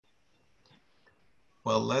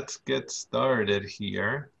Well, let's get started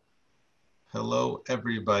here. Hello,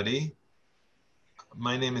 everybody.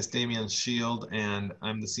 My name is Demian Szyld, and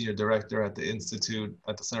I'm the Senior Director at the Institute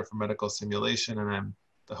at the Center for Medical Simulation, and I'm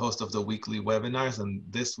the host of the weekly webinars. And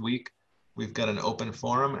this week, we've got an open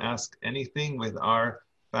forum, Ask Anything, with our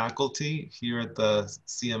faculty here at the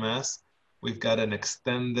CMS. We've got an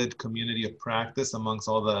extended community of practice amongst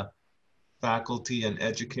all the faculty and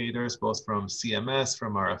educators, both from CMS,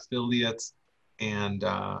 from our affiliates, and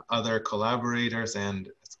other collaborators. And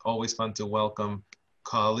it's always fun to welcome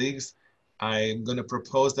colleagues. I'm going to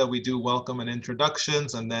propose that we do welcome and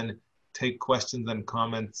introductions and then take questions and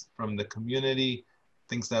comments from the community,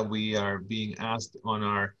 things that we are being asked on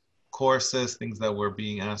our courses, things that we're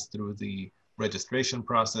being asked through the registration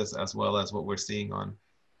process, as well as what we're seeing on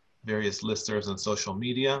various listservs and social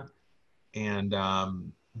media. And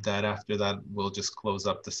that after that, we'll just close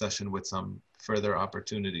up the session with some further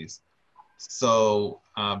opportunities. So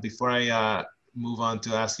before I move on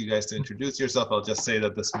to ask you guys to introduce yourself, I'll just say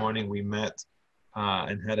that this morning we met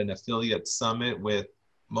and had an affiliate summit with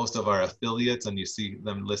most of our affiliates, and you see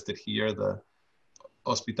them listed here, the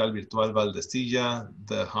Hospital Virtual Valdecilla,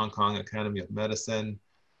 the Hong Kong Academy of Medicine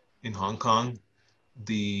in Hong Kong,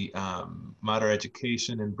 the Mater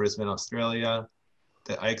Education in Brisbane, Australia,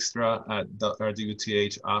 the Extra at the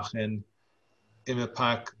RWTH Aachen,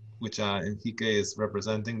 IMEPAC, which Henrique is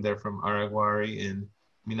representing. They're from Araguari in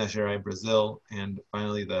Minas Gerais, Brazil, and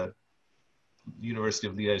finally the University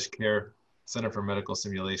of Liège Care Center for Medical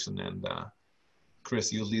Simulation. And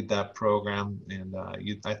Chris, you lead that program, and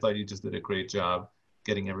I thought you just did a great job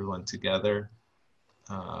getting everyone together.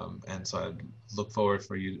 And so I look forward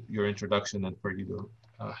for your introduction and for you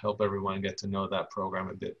to help everyone get to know that program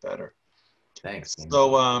a bit better. Thanks.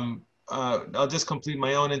 So I'll just complete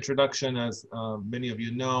my own introduction. As many of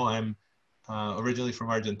you know, I'm originally from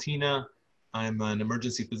Argentina. I'm an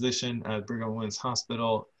emergency physician at Brigham and Women's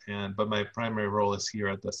Hospital, but my primary role is here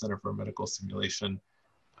at the Center for Medical Simulation,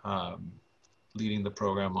 leading the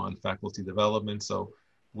program on faculty development. So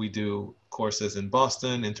we do courses in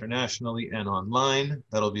Boston, internationally, and online.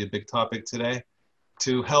 That'll be a big topic today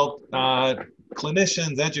to help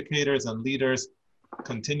clinicians, educators, and leaders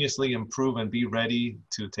continuously improve and be ready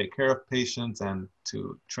to take care of patients and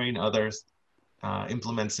to train others,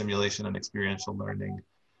 implement simulation and experiential learning.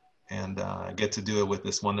 And I get to do it with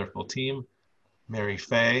this wonderful team. Mary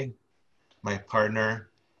Faye, my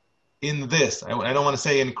partner in this. I don't want to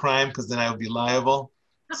say in crime because then I would be liable.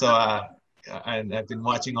 So I've been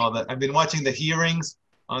watching I've been watching the hearings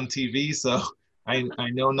on TV, so I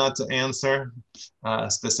know not to answer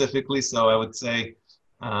specifically. So I would say,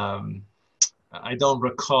 I don't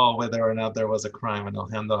recall whether or not there was a crime, and I'll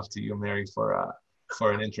hand off to you, Mary, for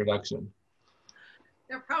an introduction.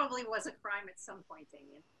 There probably was a crime at some point,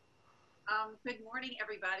 Damian. Good morning,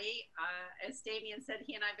 everybody. As Damian said,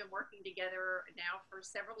 he and I have been working together now for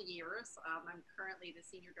several years. I'm currently the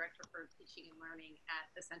Senior Director for Teaching and Learning at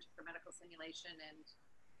the Center for Medical Simulation, and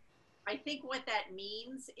I think what that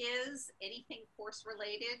means is anything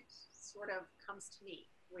course-related sort of comes to me,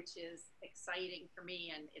 which is exciting for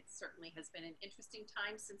me, and it certainly has been an interesting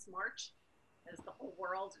time since March, as the whole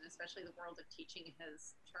world, and especially the world of teaching,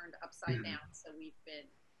 has turned upside down. So we've been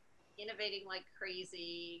innovating like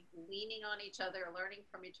crazy, leaning on each other, learning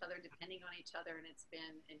from each other, depending on each other, and it's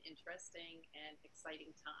been an interesting and exciting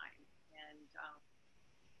time. And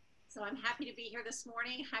so I'm happy to be here this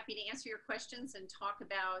morning, happy to answer your questions and talk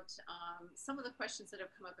about some of the questions that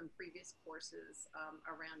have come up in previous courses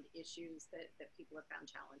around issues that people have found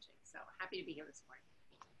challenging. So happy to be here this morning.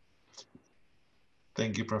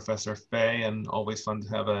 Thank you, Professor Faye, and always fun to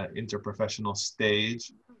have an interprofessional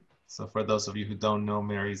stage. So for those of you who don't know,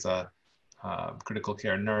 Mary's a critical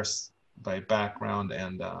care nurse by background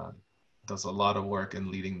and does a lot of work in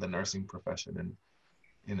leading the nursing profession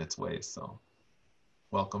in its ways. So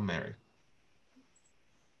welcome, Mary.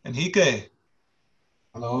 Henrique.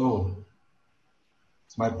 Hello.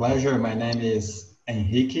 It's my pleasure. My name is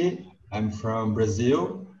Henrique. I'm from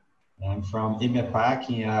Brazil. I'm from IMEPAC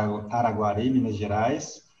in Araguari, Minas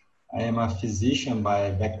Gerais. I am a physician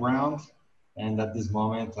by background. And at this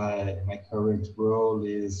moment, my current role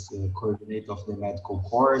is coordinator of the medical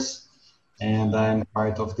course, and I'm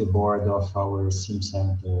part of the board of our Sim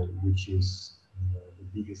Center, which is the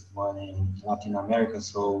biggest one in Latin America.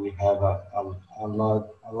 So we have a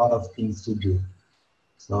lot of things to do.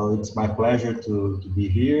 So it's my pleasure to be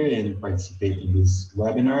here and participate in this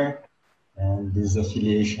webinar. And this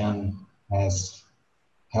affiliation has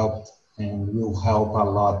helped and will help a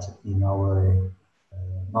lot in our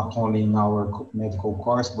not only in our medical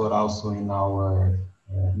course, but also in our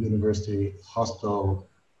university hospital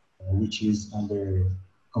which is under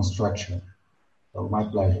construction. So my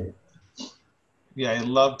pleasure. Yeah, I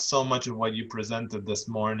loved so much of what you presented this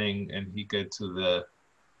morning, Henrique, to the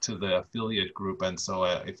affiliate group. And so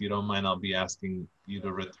if you don't mind, I'll be asking you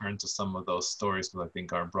to return to some of those stories because I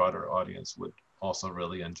think our broader audience would also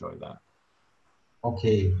really enjoy that.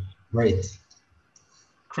 Okay, great.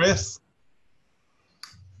 Chris.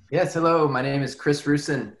 Yes, hello, my name is Chris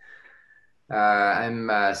Roussin.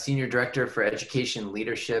 I'm Senior Director for Education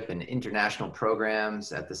Leadership and International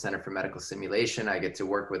Programs at the Center for Medical Simulation. I get to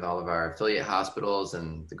work with all of our affiliate hospitals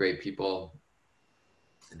and the great people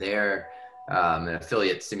there, and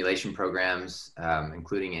affiliate simulation programs,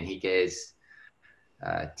 including Henrique's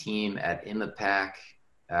team at IMAPAC.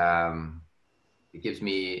 It gives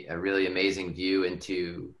me a really amazing view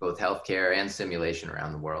into both healthcare and simulation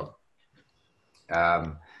around the world.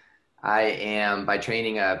 I am by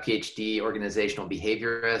training a PhD organizational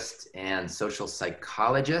behaviorist and social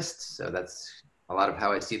psychologist. So that's a lot of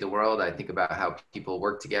how I see the world. I think about how people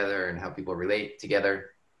work together and how people relate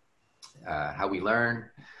together, how we learn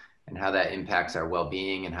and how that impacts our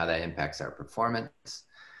well-being and how that impacts our performance.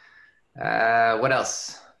 What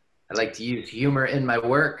else? I like to use humor in my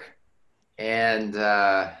work and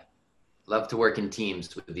love to work in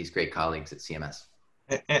teams with these great colleagues at CMS.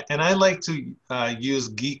 And I like to use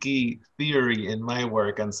geeky theory in my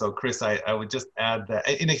work. And so, Chris, I would just add that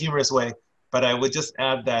in a humorous way, but I would just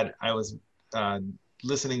add that I was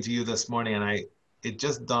listening to you this morning and it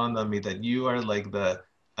just dawned on me that you are like the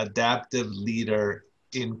adaptive leader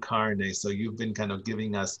incarnate. So you've been kind of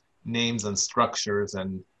giving us names and structures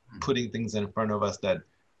and putting things in front of us that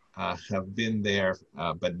have been there,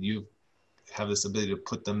 but you have this ability to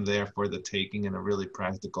put them there for the taking in a really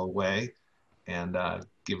practical way. And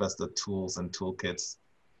give us the tools and toolkits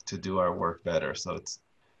to do our work better. So it's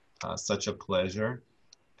such a pleasure.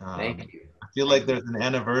 Thank you. I feel like there's an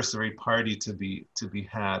anniversary party to be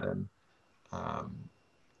had, and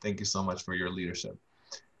thank you so much for your leadership.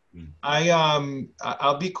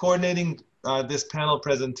 I'll be coordinating this panel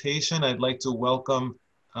presentation. I'd like to welcome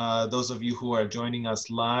those of you who are joining us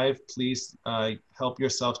live. Please help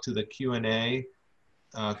yourself to the Q&A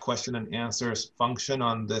question and answers function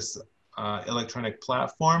on this electronic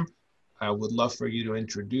platform. I would love for you to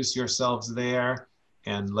introduce yourselves there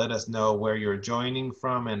and let us know where you're joining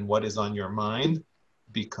from and what is on your mind,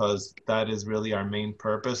 because that is really our main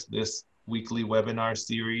purpose. This weekly webinar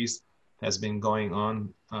series has been going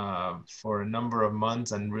on for a number of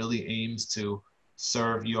months and really aims to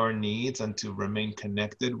serve your needs and to remain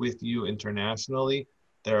connected with you internationally.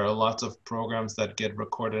 There are lots of programs that get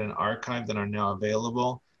recorded and archived and are now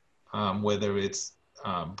available, whether it's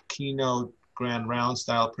keynote grand round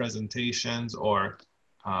style presentations or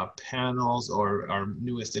panels, or our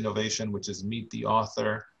newest innovation, which is Meet the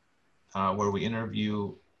Author, where we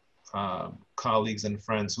interview colleagues and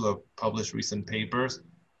friends who have published recent papers.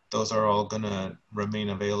 Those are all gonna remain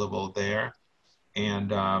available there.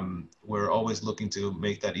 And we're always looking to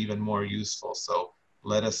make that even more useful. So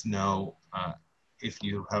let us know if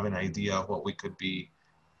you have an idea of what we could be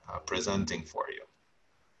presenting for you.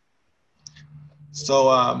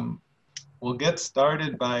 So we'll get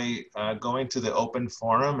started by going to the open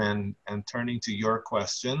forum and turning to your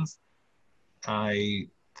questions. I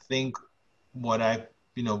think what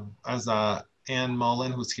as Anne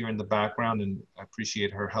Mullen, who's here in the background, and I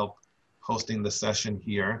appreciate her help hosting the session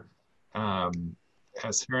here,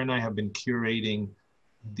 as her and I have been curating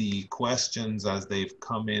the questions as they've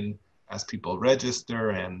come in, as people register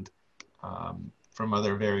and from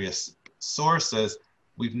other various sources,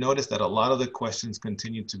 we've noticed that a lot of the questions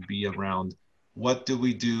continue to be around what do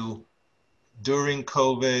we do during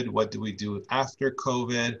COVID? What do we do after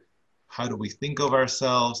COVID? How do we think of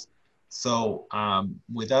ourselves? So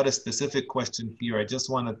without a specific question here, I just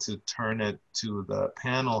wanted to turn it to the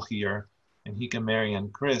panel here, Henrique, Mary,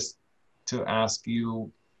 and Chris, to ask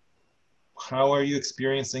you, how are you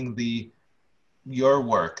experiencing your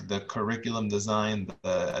work, the curriculum design,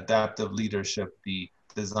 the adaptive leadership, the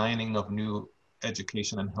designing of new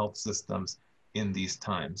education and health systems in these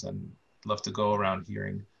times? And love to go around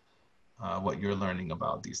hearing what you're learning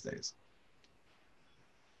about these days.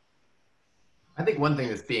 I think one thing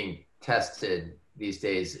that's being tested these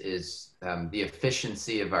days is the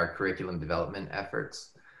efficiency of our curriculum development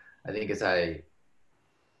efforts. I think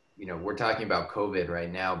we're talking about COVID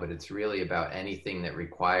right now, but it's really about anything that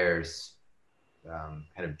requires kind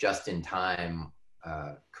of just-in-time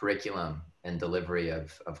curriculum and delivery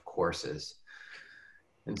of courses.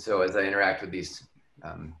 And so as I interact with these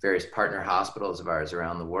various partner hospitals of ours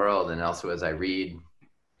around the world, and also as I read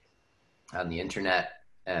on the internet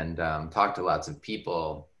and talk to lots of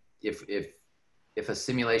people, if if a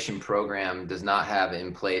simulation program does not have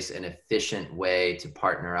in place an efficient way to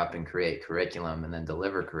partner up and create curriculum and then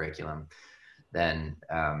deliver curriculum, then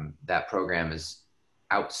that program is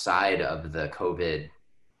outside of the COVID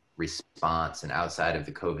response and outside of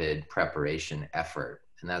the COVID preparation effort.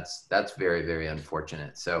 And that's very, very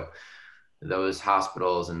unfortunate. So those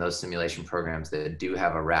hospitals and those simulation programs that do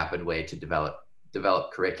have a rapid way to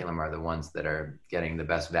develop curriculum are the ones that are getting the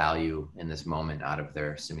best value in this moment out of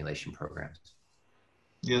their simulation programs.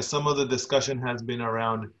 Yeah, some of the discussion has been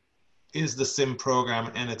around, is the sim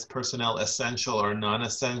program and its personnel essential or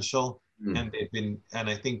non-essential? And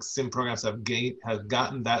I think sim programs have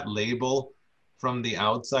gotten that label from the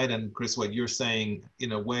outside. And Chris, what you're saying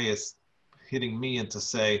in a way is hitting me, and to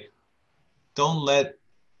say, don't let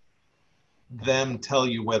them tell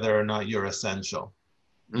you whether or not you're essential.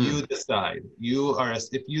 You decide.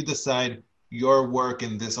 If you decide your work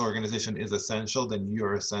in this organization is essential, then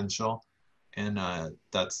you're essential, and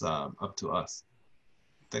that's up to us.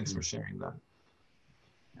 Thanks for sharing that.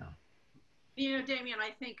 You know, Demian,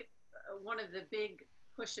 I think one of the big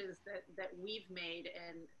pushes that we've made,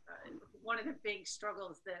 and one of the big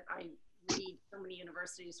struggles that I read so many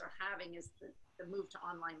universities are having, is the move to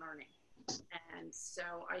online learning. And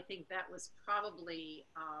so I think that was probably,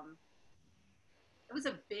 it was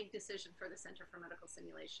a big decision for the Center for Medical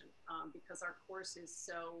Simulation, because our course is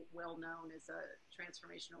so well known as a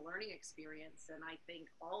transformational learning experience. And I think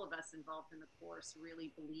all of us involved in the course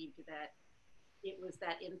really believed that it was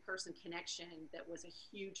that in-person connection that was a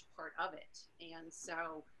huge part of it. And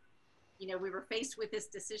so, you know, we were faced with this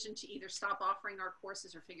decision to either stop offering our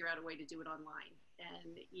courses or figure out a way to do it online.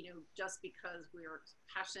 And, you know, just because we're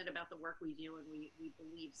passionate about the work we do and we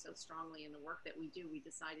believe so strongly in the work that we do, we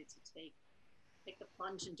decided to take the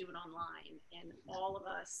plunge and do it online. And all of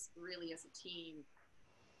us really as a team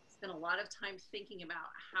spent a lot of time thinking about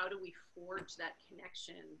how do we forge that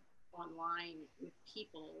connection online with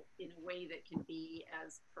people in a way that can be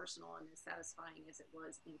as personal and as satisfying as it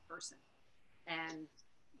was in person. And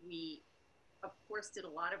we, of course, did a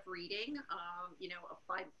lot of reading, you know,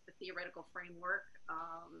 applied the theoretical framework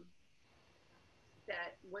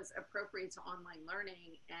that was appropriate to online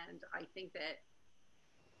learning. And I think that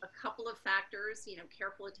a couple of factors, you know,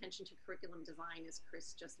 careful attention to curriculum design, as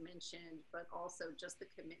Chris just mentioned, but also just the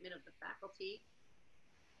commitment of the faculty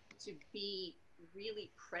to be really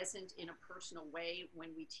present in a personal way when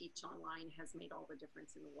we teach online has made all the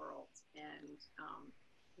difference in the world. And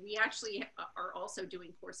we actually are also doing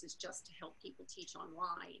courses just to help people teach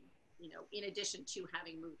online. You know, in addition to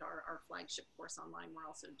having moved our flagship course online, we're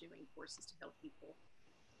also doing courses to help people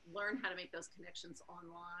learn how to make those connections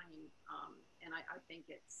online. And I think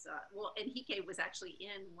it's, well, Henrique was actually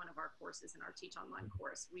in one of our courses, in our Teach Online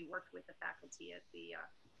course. We worked with the faculty at the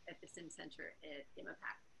Sim Center at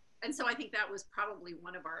IMAPAC. And so I think that was probably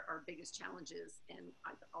one of our biggest challenges. And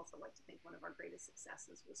I'd also like to think one of our greatest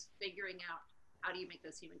successes was figuring out how do you make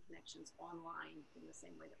those human connections online in the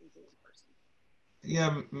same way that we do in person.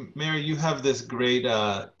 Yeah, Mary, you have this great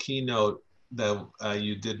keynote that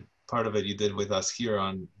you did, part of it you did with us here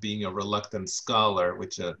on being a reluctant scholar,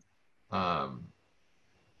 which you know,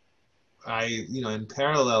 in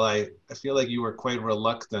parallel, I feel like you were quite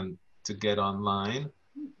reluctant to get online.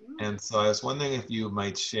 And so I was wondering if you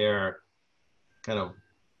might share kind of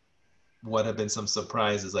what have been some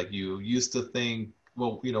surprises, like you used to think,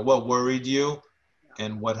 well, you know, what worried you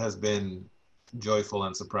and what has been joyful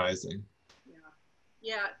and surprising.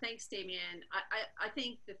 Yeah, thanks, Demian. I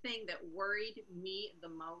think the thing that worried me the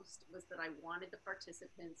most was that I wanted the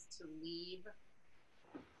participants to leave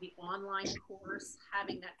the online course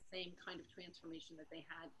having that same kind of transformation that they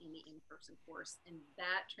had in the in-person course. And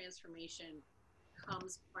that transformation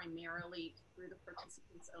comes primarily through the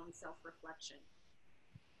participants' own self-reflection,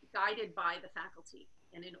 guided by the faculty.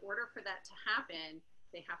 And in order for that to happen,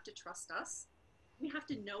 they have to trust us. We have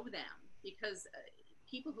to know them, because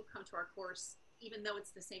people who come to our course, even though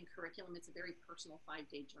it's the same curriculum, it's a very personal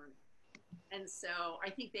 5-day journey. And so I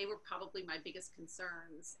think they were probably my biggest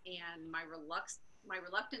concerns. And my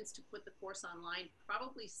reluctance to put the course online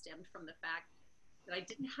probably stemmed from the fact that I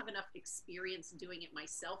didn't have enough experience doing it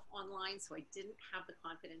myself online. So I didn't have the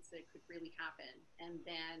confidence that it could really happen. And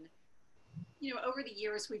then, you know, over the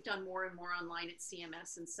years, we've done more and more online at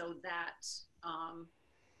CMS. And so that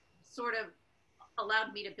sort of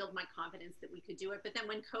allowed me to build my confidence that we could do it. But then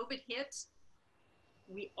when COVID hit,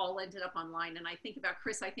 we all ended up online. And I think about,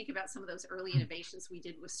 Chris, I think about some of those early innovations we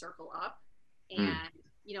did with Circle Up. And,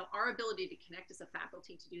 you know, our ability to connect as a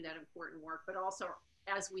faculty to do that important work, but also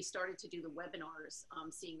as we started to do the webinars,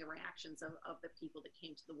 seeing the reactions of the people that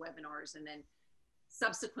came to the webinars, and then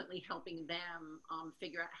subsequently helping them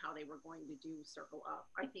figure out how they were going to do Circle Up.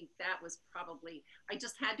 I think that was probably, I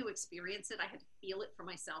just had to experience it. I had to feel it for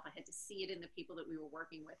myself. I had to see it in the people that we were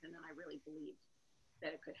working with. And then I really believed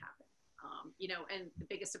that it could happen. You know, and the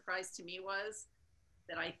biggest surprise to me was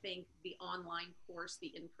that I think the online course,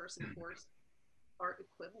 the in-person course are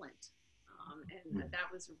equivalent. And that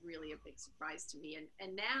was really a big surprise to me.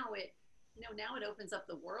 And now it, you know, now it opens up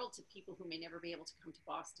the world to people who may never be able to come to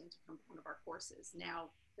Boston to come to one of our courses. Now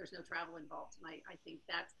there's no travel involved. And I think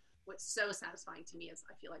that's what's so satisfying to me is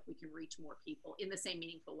I feel like we can reach more people in the same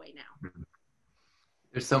meaningful way now.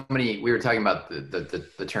 There's so many, we were talking about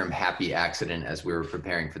the term happy accident as we were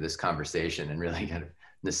preparing for this conversation, and really kind of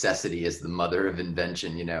necessity is the mother of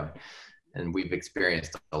invention, you know, and we've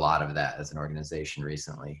experienced a lot of that as an organization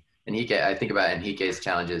recently. Henrique, I think about Henrique's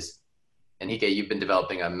challenges. Henrique, you've been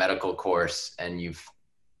developing a medical course, and you've,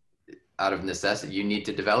 out of necessity, you need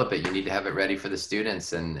to develop it. You need to have it ready for the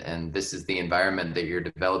students, and this is the environment that you're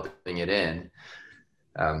developing it in.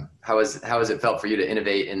 How has it felt for you to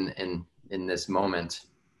innovate in this moment?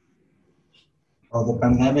 Well, the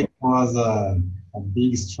pandemic was a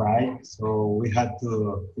big strike, so we had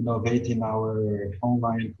to innovate in our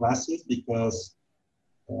online classes because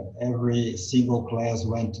every single class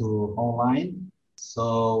went to online.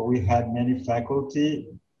 So we had many faculty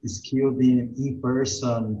skilled in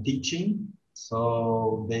in-person teaching.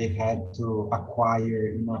 So they had to acquire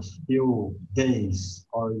in a few days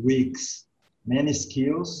or weeks many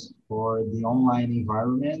skills for the online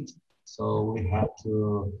environment. So we had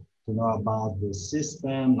to know about the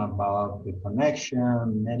system, about the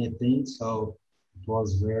connection, many things. So it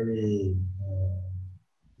was very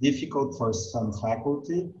difficult for some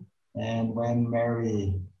faculty. And when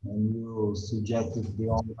Mary and you suggested the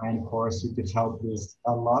online course, it helped us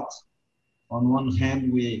a lot. On one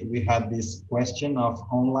hand, we had this question of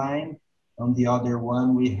online. On the other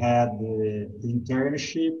one, we had the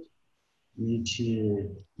internship, which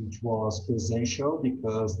was presential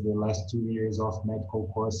because the last 2 years of medical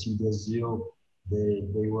course in Brazil, they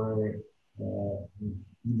were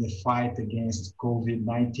in the fight against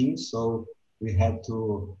COVID-19. So we had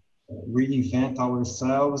to reinvent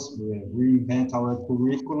ourselves, reinvent our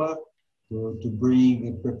curricula to bring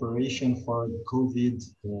the preparation for the COVID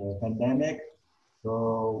pandemic.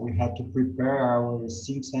 So we had to prepare our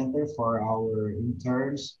SIM center for our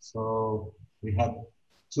interns. So we had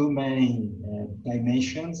two main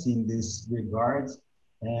dimensions in this regard.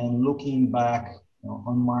 And looking back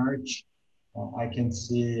on March, I can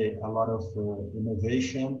see a lot of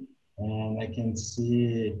innovation, and I can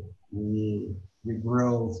see we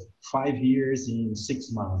grow 5 years in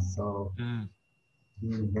 6 months. So it's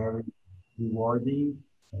been very rewarding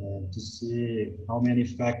to see how many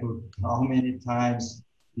times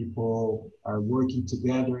people are working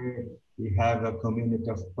together. We have a community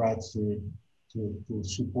of practice to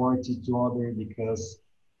support each other because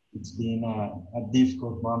it's been a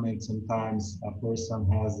difficult moment. Sometimes a person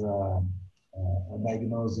has a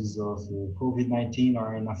diagnosis of COVID-19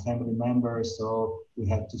 or in a family member, so we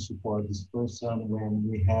have to support this person when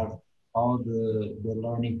we have all the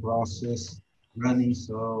learning process running,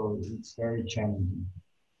 so it's very challenging.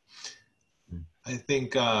 I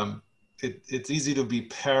think it's easy to be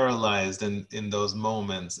paralyzed in those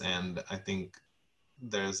moments, and I think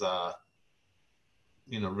there's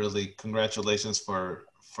really congratulations for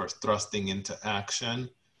thrusting into action.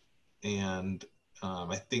 And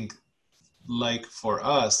I think, like for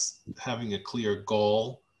us, having a clear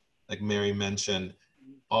goal, like Mary mentioned,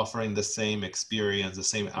 offering the same experience, the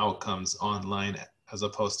same outcomes online as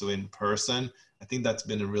opposed to in person, I think that's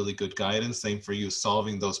been a really good guidance. Same for you,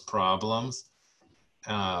 solving those problems.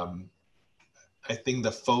 I think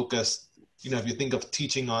the focus, if you think of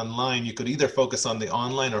teaching online, you could either focus on the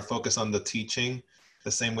online or focus on the teaching.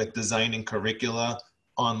 The same with designing curricula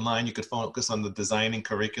online, you could focus on the designing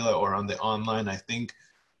curricula or on the online. I think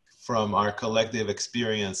from our collective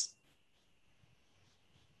experience,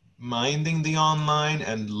 minding the online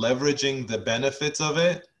and leveraging the benefits of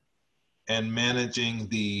it and managing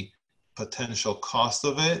the potential cost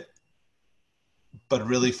of it, but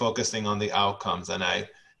really focusing on the outcomes. And I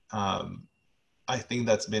think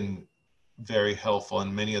that's been very helpful,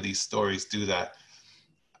 and many of these stories do that.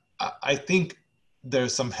 I think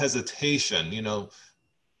there's some hesitation,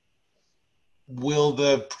 will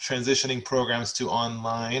the transitioning programs to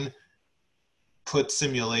online put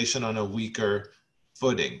simulation on a weaker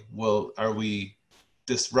footing? Are we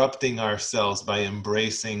disrupting ourselves by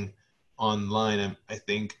embracing online? And I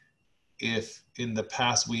think if in the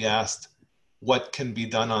past we asked what can be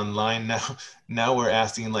done online, now we're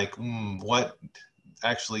asking what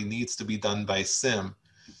actually needs to be done by sim.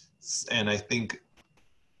 And I think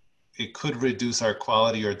it could reduce our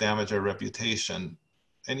quality or damage our reputation.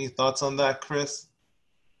 Any thoughts on that, Chris?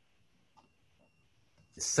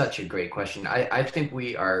 Such a great question. I think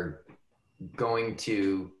we are going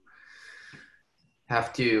to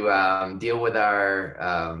have to deal with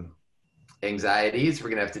our anxieties. We're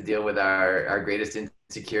going to have to deal with our greatest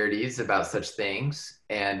insecurities about such things.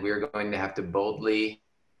 And we're going to have to boldly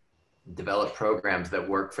develop programs that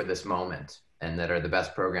work for this moment and that are the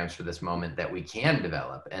best programs for this moment that we can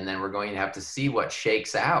develop. And then we're going to have to see what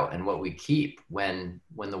shakes out and what we keep when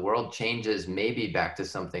the world changes, maybe back to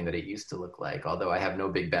something that it used to look like, although I have no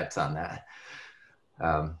big bets on that.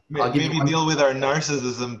 Maybe deal with our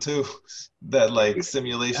narcissism too, that like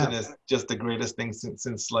simulation is just the greatest thing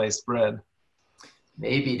since sliced bread.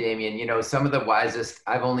 Maybe, Demian, you know, some of the wisest,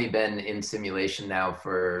 I've only been in simulation now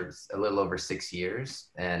for a little over 6 years.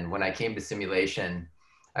 And when I came to simulation,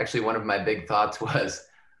 actually one of my big thoughts was,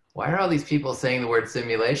 why are all these people saying the word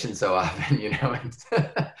simulation so often? You know,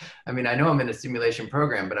 I mean, I know I'm in a simulation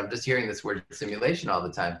program, but I'm just hearing this word simulation all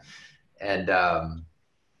the time. And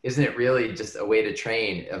isn't it really just a way to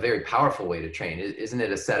train, a very powerful way to train? Isn't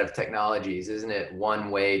it a set of technologies? Isn't it one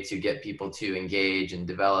way to get people to engage and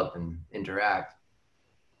develop and interact?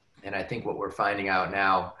 And I think what we're finding out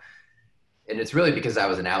now, and it's really because I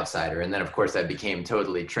was an outsider, and then of course I became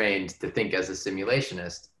totally trained to think as a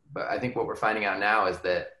simulationist, but I think what we're finding out now is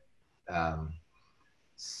that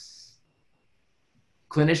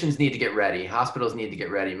clinicians need to get ready, hospitals need to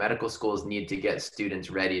get ready, medical schools need to get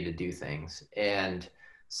students ready to do things. And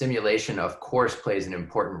simulation, of course, plays an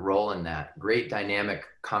important role in that. Great dynamic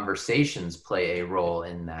conversations play a role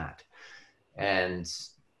in that. And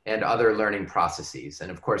other learning processes. And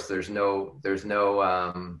of course, there's nothing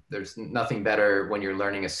better when you're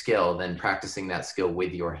learning a skill than practicing that skill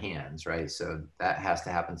with your hands, right? So that has to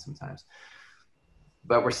happen sometimes.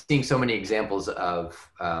 But we're seeing so many examples of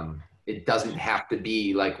it doesn't have to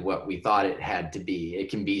be like what we thought it had to be. It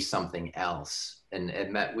can be something else. And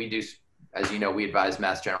we do, as you know, we advise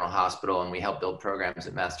Mass General Hospital and we help build programs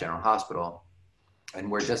at Mass General Hospital. And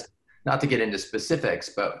we're just, not to get into specifics,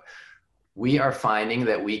 but we are finding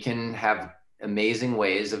that we can have amazing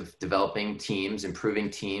ways of developing teams, improving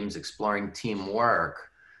teams, exploring teamwork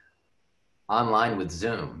online with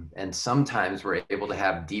Zoom. And sometimes we're able to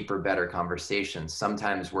have deeper, better conversations.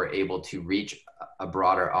 Sometimes we're able to reach a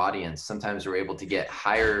broader audience. Sometimes we're able to get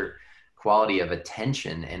higher quality of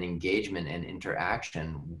attention and engagement and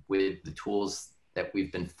interaction with the tools that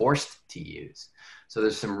we've been forced to use. So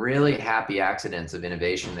there's some really happy accidents of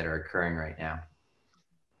innovation that are occurring right now.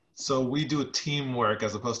 So we do teamwork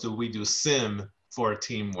as opposed to we do sim for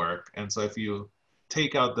teamwork. And so if you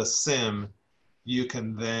take out the sim, you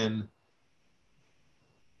can then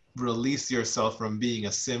release yourself from being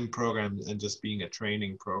a sim program and just being a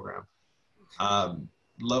training program.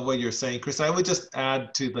 Love what you're saying, Chris. I would just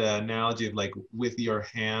add to the analogy of like with your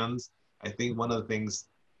hands. I think one of the things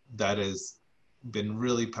that has been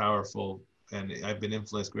really powerful, and I've been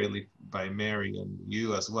influenced greatly by Mary and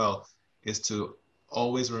you as well, is to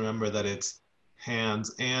always remember that it's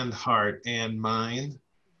hands and heart and mind,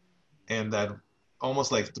 and that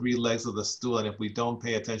almost like 3 legs of the stool. And if we don't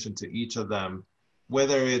pay attention to each of them,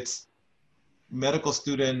 whether it's medical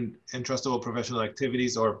student entrustable professional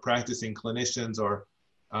activities or practicing clinicians or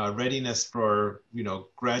readiness for, you know,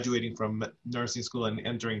 graduating from nursing school and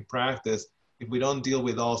entering practice, if we don't deal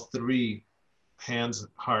with all 3, hands,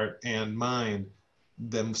 heart, and mind,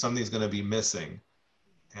 then something's going to be missing.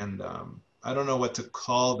 And I don't know what to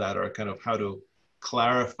call that, or kind of how to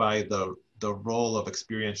clarify the role of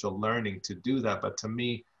experiential learning to do that. But to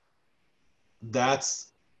me,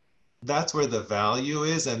 that's where the value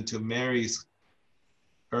is. And to Mary's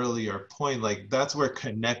earlier point, like that's where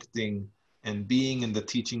connecting and being in the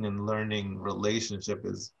teaching and learning relationship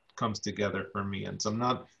comes together for me. And so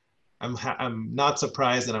I'm not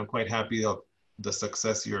surprised, and I'm quite happy of the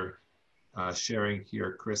success you're sharing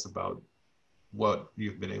here, Chris, about what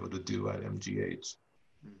you've been able to do at MGH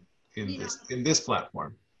in this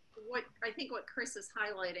platform. I think what Chris is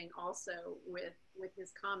highlighting also with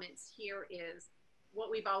his comments here is what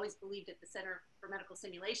we've always believed at the Center for Medical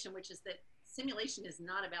Simulation, which is that simulation is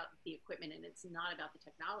not about the equipment and it's not about the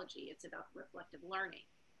technology. It's about reflective learning,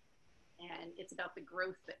 and it's about the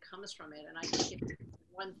growth that comes from it. And I think it's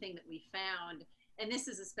one thing that we found, and this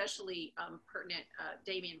is especially pertinent,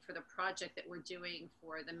 Demian, for the project that we're doing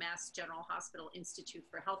for the Mass General Hospital Institute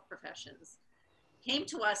for Health Professions, came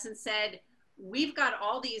to us and said, we've got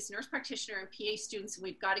all these nurse practitioner and PA students, and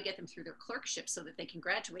we've got to get them through their clerkship so that they can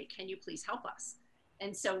graduate. Can you please help us?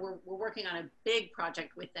 And so we're working on a big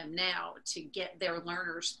project with them now to get their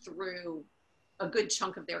learners through a good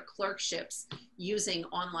chunk of their clerkships using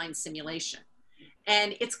online simulation.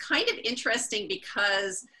 And it's kind of interesting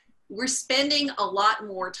because we're spending a lot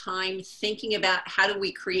more time thinking about how do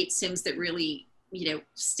we create sims that really, you know,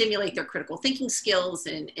 stimulate their critical thinking skills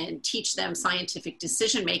and teach them scientific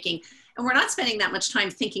decision making. And we're not spending that much time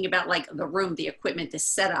thinking about like the room, the equipment, the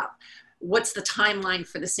setup. What's the timeline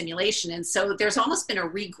for the simulation? And so there's almost been a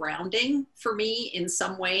regrounding for me in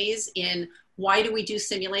some ways in why do we do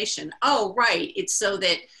simulation? Oh, right. It's so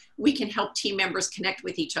that we can help team members connect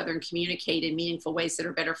with each other and communicate in meaningful ways that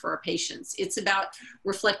are better for our patients. It's about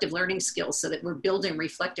reflective learning skills so that we're building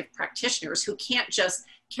reflective practitioners who can't just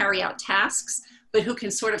carry out tasks, but who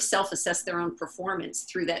can sort of self-assess their own performance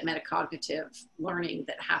through that metacognitive learning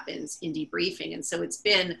that happens in debriefing. And so it's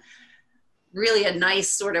been really a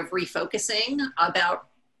nice sort of refocusing about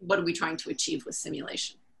what are we trying to achieve with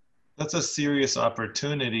simulation. That's a serious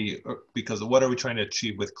opportunity, because what are we trying to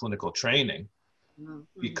achieve with clinical training?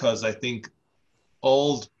 Because I think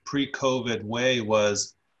old pre-COVID way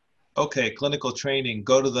was, okay, clinical training,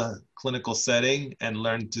 go to the clinical setting and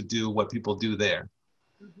learn to do what people do there.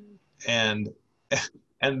 And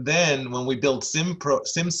then when we built sim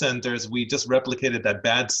centers, we just replicated that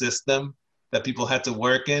bad system that people had to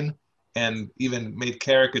work in, and even made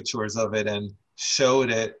caricatures of it and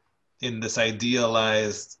showed it in this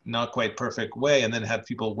idealized, not quite perfect way, and then had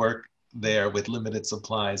people work there with limited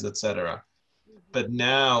supplies, etc. But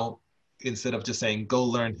now, instead of just saying, go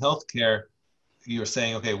learn healthcare, you're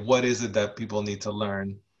saying, okay, what is it that people need to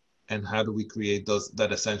learn? And how do we create that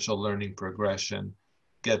essential learning progression,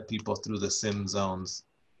 get people through the sim zones?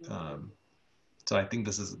 So I think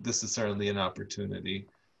this is certainly an opportunity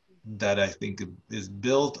that I think is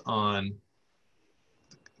built on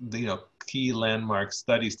the, you know, key landmark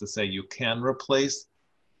studies to say you can replace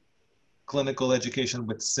clinical education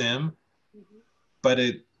with sim, but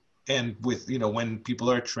and with, you know, when people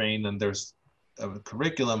are trained and there's a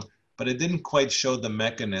curriculum, but it didn't quite show the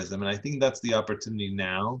mechanism. And I think that's the opportunity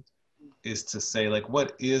now, is to say, like,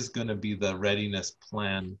 what is going to be the readiness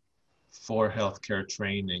plan for healthcare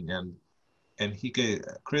training? And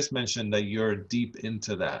Chris mentioned that you're deep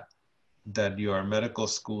into that your medical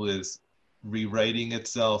school is rewriting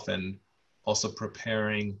itself and also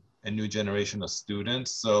preparing a new generation of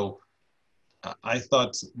students. So I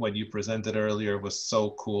thought what you presented earlier was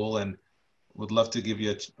so cool, and would love to give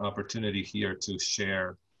you an opportunity here to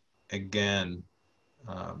share again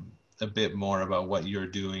a bit more about what you're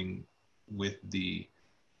doing with the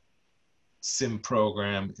sim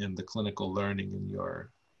program and the clinical learning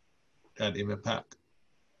at IMEPAC.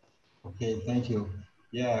 Okay, thank you.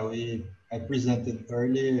 Yeah, I presented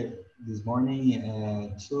earlier this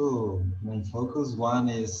morning two main focus. One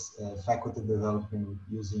is faculty development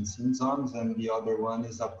using sim zones, and the other one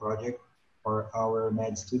is a project for our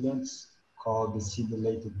med students called the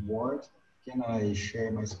Simulated Ward. Can I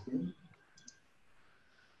share my screen?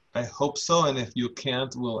 I hope so, and if you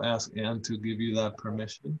can't, we'll ask Anne to give you that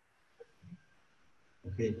permission.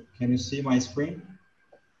 Okay, can you see my screen?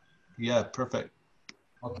 Yeah, perfect.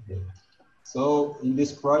 Okay. So in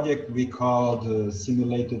this project, we call the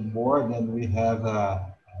Simulated Board, and we have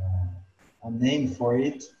a name for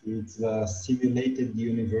it. It's a Simulated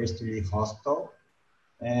University Hospital.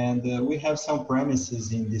 And we have some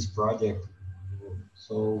premises in this project.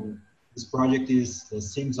 So this project is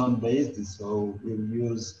SimZone based, so we'll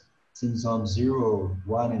use SimZone 0,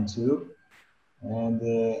 1, and 2. And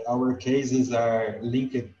our cases are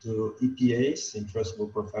linked to EPAs,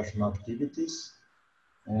 entrustable professional activities.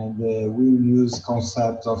 And we'll use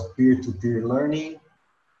concepts of peer-to-peer learning,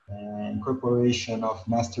 incorporation of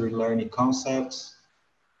mastery learning concepts,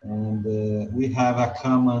 and we have a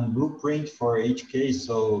common blueprint for each case.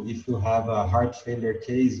 So if you have a heart failure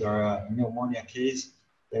case or a pneumonia case,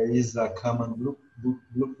 there is a common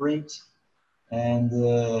blueprint. And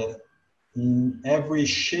in every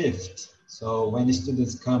shift, so when the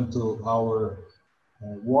students come to our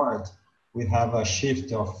ward, we have a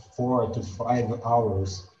shift of 4 to 5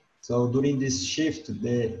 hours. So during this shift,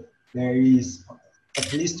 there is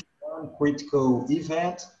at least one critical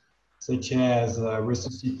event, such as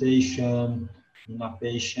resuscitation in a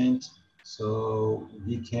patient. So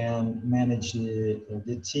we can manage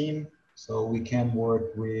the team. So we can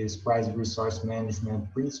work with price resource management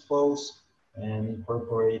principles and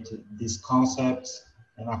incorporate these concepts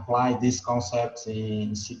and apply these concepts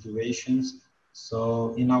in situations.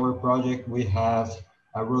 So in our project, we have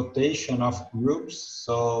a rotation of groups.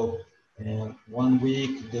 So 1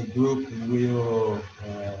 week, the group will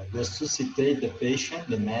resuscitate the patient,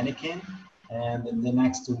 the mannequin, and in the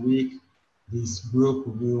next week, this group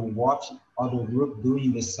will watch other group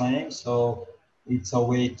doing the same. So it's a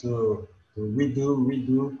way to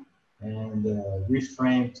redo, and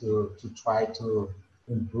reframe to try to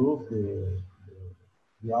improve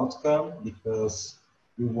the outcome, because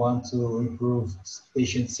we want to improve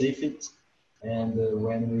patient safety. And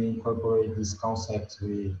when we incorporate these concepts,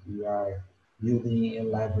 we are building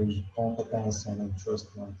and leverage competence and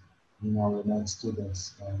entrustment in our med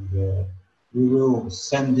students. And we will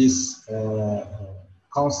send these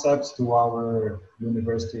concepts to our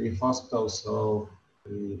university hospitals. So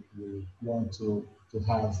we want to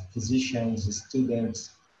have physicians,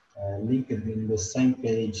 students linked in the same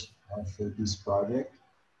page of this project.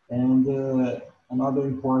 And another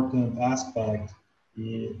important aspect,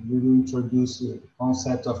 we will introduce a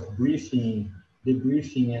concept of briefing,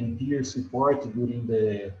 debriefing, and peer support during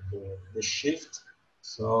the shift.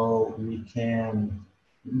 So we can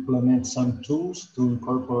implement some tools to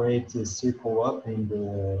incorporate the Circle Up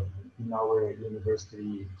in our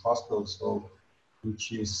university hospital. So,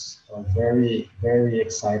 which is very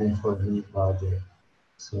exciting for the project.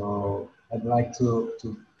 So I'd like to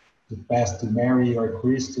pass to Mary or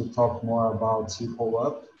Chris to talk more about Circle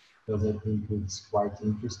Up, because I think it's quite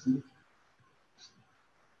interesting.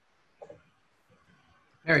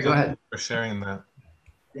 Mary, go ahead. For sharing that.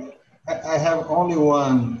 Yeah, I have only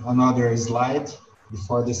another slide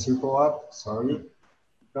before the Circle Up, sorry,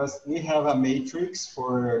 because we have a matrix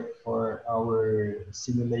for our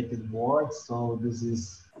simulated ward. So this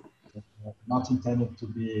is not intended to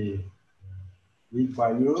be read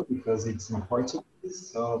by you because it's in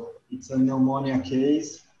Portuguese. So it's a pneumonia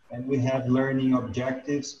case, and we have learning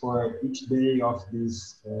objectives for each day of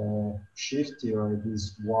this shift or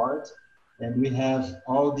this ward. And we have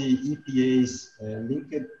all the EPAs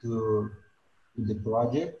linked to the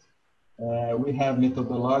project. We have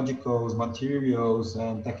methodological materials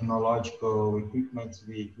and technological equipment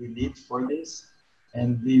we need for this.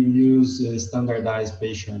 And we use standardized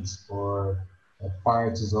patients for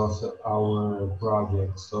parts of our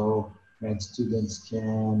project. So med students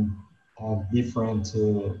can have different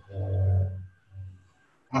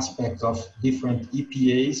aspects of different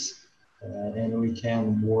EPAs, and we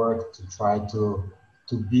can work to try to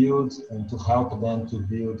build and to help them to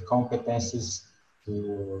build competencies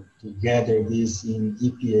to gather this in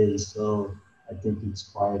EPA. So I think it's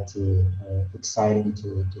quite exciting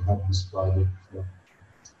to have this project.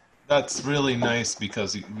 That's really nice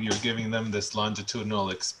because you're giving them this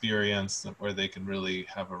longitudinal experience where they can really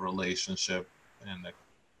have a relationship and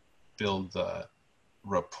build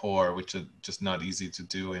rapport, which is just not easy to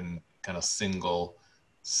do in kind of single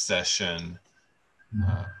session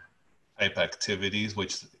type activities,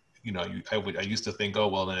 which, you know, I used to think, oh,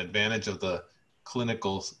 well, an advantage of the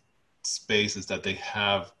clinical space is that they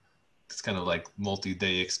have this kind of like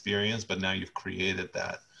multi-day experience, but now you've created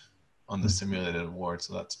that on the simulated ward,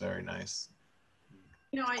 so that's very nice.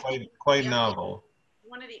 You know, I think quite novel.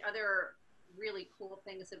 One of the other really cool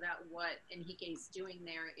things about what Henrique's doing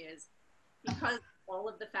there is, because all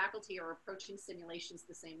of the faculty are approaching simulations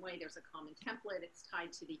the same way, there's a common template, it's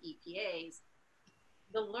tied to the EPAs,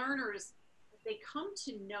 the learners, they come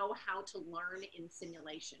to know how to learn in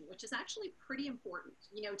simulation, which is actually pretty important.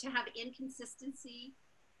 You know, to have inconsistency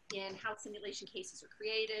in how simulation cases are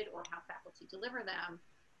created or how faculty deliver them,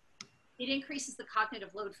 it increases the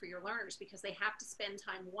cognitive load for your learners because they have to spend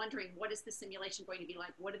time wondering, what is the simulation going to be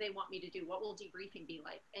like? What do they want me to do? What will debriefing be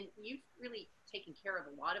like? And you've really taken care of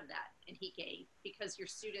a lot of that, Henrique, because your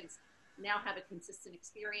students now have a consistent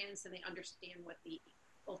experience and they understand what the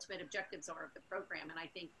ultimate objectives are of the program. And I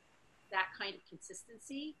think that kind of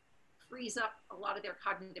consistency frees up a lot of their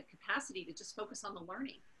cognitive capacity to just focus on the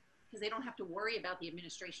learning, because they don't have to worry about the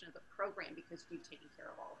administration of the program because you've taken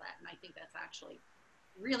care of all of that. And I think that's actually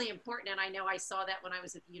really important. And I know I saw that when I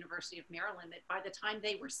was at the University of Maryland, that by the time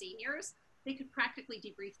they were seniors, they could practically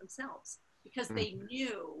debrief themselves because they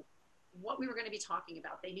knew what we were going to be talking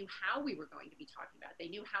about. They knew how we were going to be talking about it. They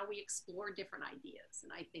knew how we explored different ideas.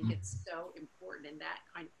 And I think it's so important, and that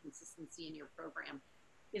kind of consistency in your program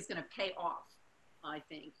is going to pay off, I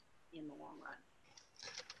think, in the long run.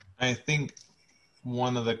 I think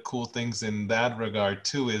one of the cool things in that regard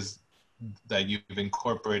too is that you've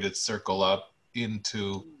incorporated Circle Up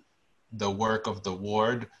into the work of the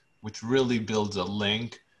ward, which really builds a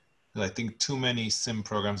link. I think too many sim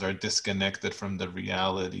programs are disconnected from the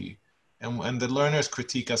reality. And the learners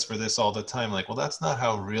critique us for this all the time, like, well, that's not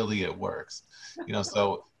how really it works. You know,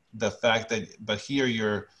 so the fact that, but here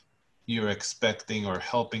you're expecting or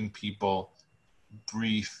helping people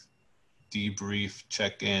brief, debrief,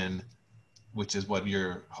 check in, which is what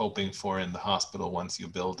you're hoping for in the hospital once you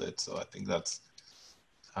build it. So I think that's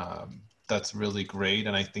really great.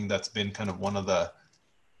 And I think that's been kind of one of the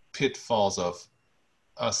pitfalls of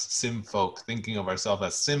us sim folk, thinking of ourselves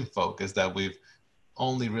as sim folk, is that we've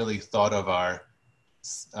only really thought of our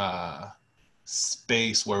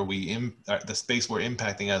space where the space we're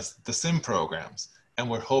impacting as the sim programs, and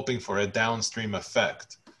we're hoping for a downstream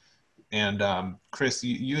effect. And Chris,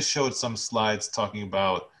 you showed some slides talking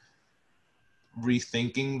about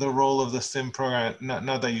rethinking the role of the sim program.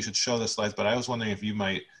 Not that you should show the slides, but I was wondering if we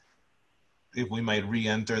might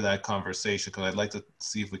re-enter that conversation, because I'd like to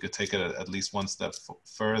see if we could take it at least one step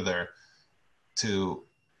further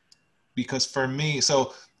because for me,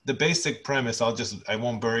 so the basic premise, I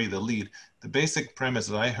won't bury the lead. The basic premise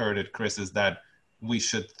that I heard it, Chris, is that we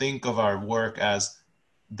should think of our work as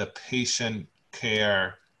the patient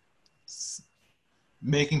care,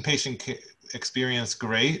 making patient experience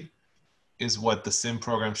great is what the sim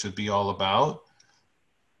program should be all about.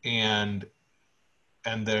 And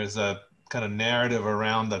there's a kind of narrative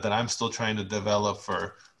around that I'm still trying to develop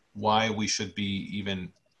for why we should be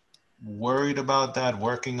even worried about that,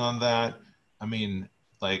 working on that. I mean,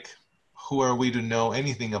 like, who are we to know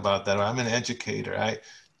anything about that? I'm an educator.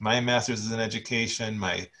 My master's is in education.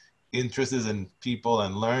 My interest is in people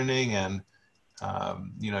and learning. And,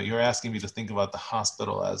 you know, you're asking me to think about the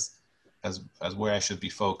hospital as where I should be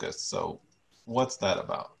focused. So what's that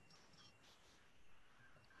about?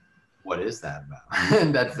 What is that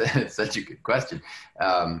about? That's such a good question.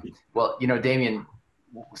 Well, you know, Demian,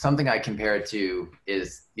 something I compare it to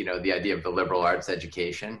is, you know, the idea of the liberal arts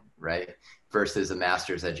education, right? Versus a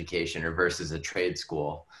master's education or versus a trade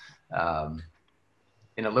school.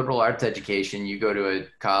 In a liberal arts education, you go to a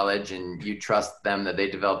college and you trust them that they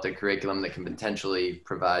developed a curriculum that can potentially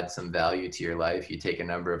provide some value to your life. You take a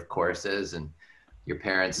number of courses and your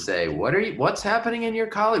parents say, what's happening in your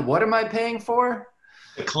college? What am I paying for?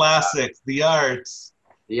 The classics, the arts.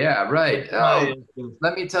 Yeah, right. Oh,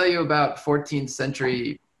 let me tell you about 14th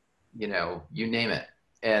century, you know, you name it.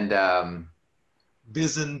 And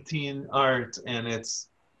Byzantine art and its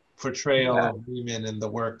portrayal of women in the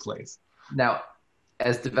workplace. Now,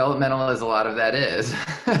 as developmental as a lot of that is,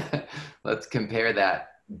 let's compare that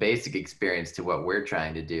basic experience to what we're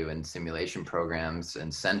trying to do in simulation programs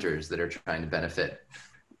and centers that are trying to benefit,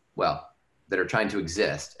 well, that are trying to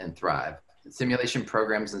exist and thrive. Simulation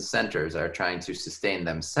programs and centers are trying to sustain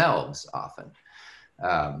themselves often.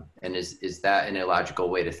 And is that an illogical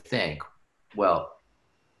way to think? Well,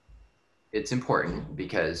 it's important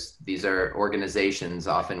because these are organizations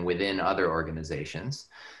often within other organizations.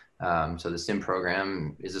 So the SIM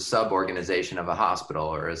program is a sub-organization of a hospital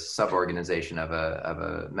or a sub-organization of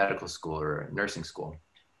a medical school or a nursing school.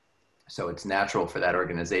 So it's natural for that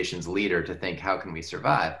organization's leader to think, how can we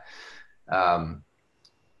survive?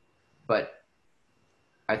 But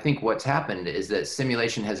I think what's happened is that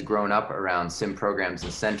simulation has grown up around sim programs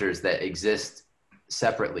and centers that exist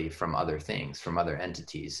separately from other things, from other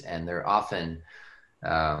entities. And they're often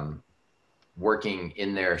working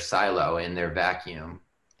in their silo, in their vacuum,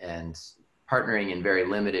 and partnering in very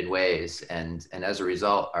limited ways. And as a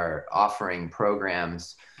result are offering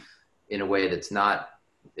programs in a way that's not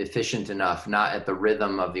efficient enough, not at the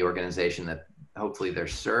rhythm of the organization that hopefully they're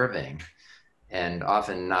serving, and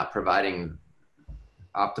often not providing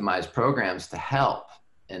optimized programs to help.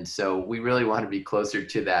 And so we really want to be closer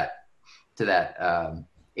to that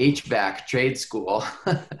HVAC trade school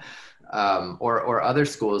or other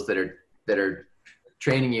schools that are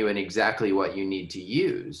training you in exactly what you need to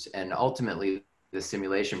use. And ultimately, the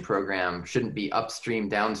simulation program shouldn't be upstream,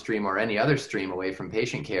 downstream, or any other stream away from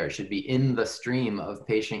patient care. It should be in the stream of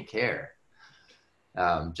patient care.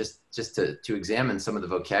 Just to examine some of the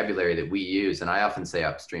vocabulary that we use, and I often say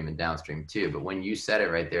upstream and downstream too, but when you said it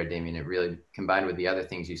right there, Demian, it really, combined with the other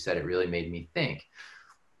things you said, it really made me think.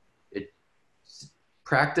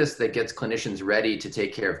 Practice that gets clinicians ready to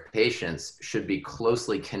take care of patients should be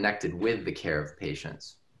closely connected with the care of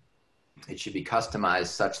patients. It should be customized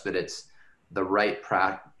such that it's the right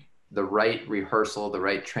rehearsal, the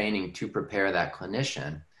right training to prepare that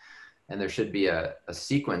clinician. And there should be a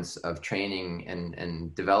sequence of training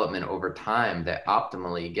and development over time that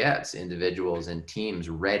optimally gets individuals and teams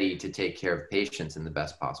ready to take care of patients in the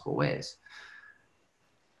best possible ways.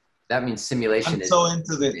 That means simulation.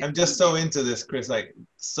 I'm just so into this, Chris. Like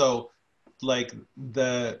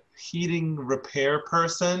the heating repair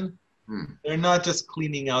person, they're not just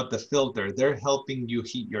cleaning out the filter, they're helping you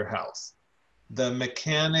heat your house. The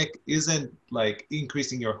mechanic isn't like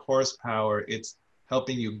increasing your horsepower, it's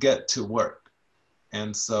helping you get to work.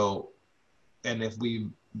 And so we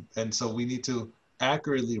need to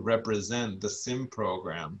accurately represent the sim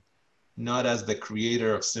program, not as the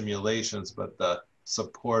creator of simulations, but the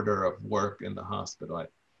supporter of work in the hospital.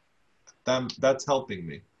 That's helping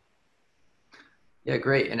me. Yeah,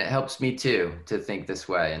 great. And it helps me too to think this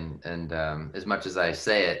way. And as much as I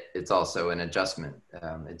say it, it's also an adjustment.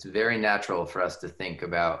 It's very natural for us to think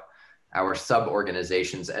about our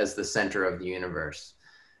sub-organizations as the center of the universe.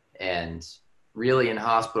 And really in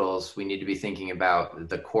hospitals, we need to be thinking about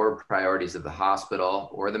the core priorities of the hospital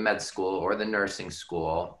or the med school or the nursing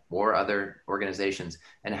school or other organizations,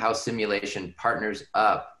 and how simulation partners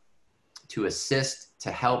up to assist,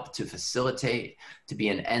 to help, to facilitate, to be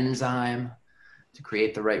an enzyme, to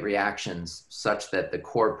create the right reactions such that the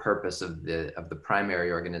core purpose of the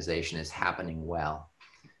primary organization is happening well.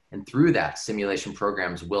 And through that, simulation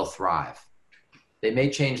programs will thrive. They may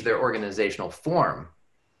change their organizational form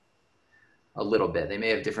a little bit. They may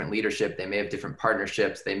have different leadership. They may have different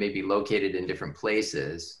partnerships. They may be located in different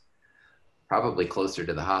places, probably closer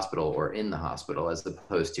to the hospital or in the hospital, as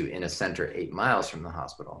opposed to in a center 8 miles from the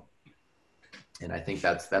hospital. And I think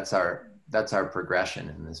that's our progression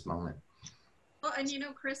in this moment. Well, and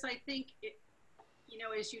Chris, I think,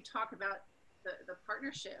 as you talk about the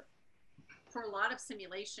partnership, for a lot of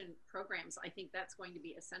simulation programs, I think that's going to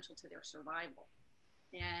be essential to their survival.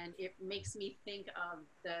 And it makes me think of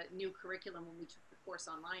the new curriculum. When we took the course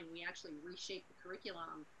online, we actually reshaped the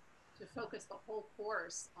curriculum to focus the whole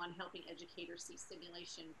course on helping educators see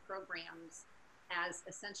simulation programs as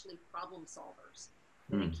essentially problem solvers.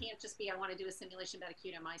 And it can't just be, I want to do a simulation about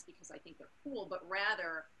acute MIs because I think they're cool, but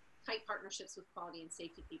rather tight partnerships with quality and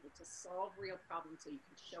safety people to solve real problems so you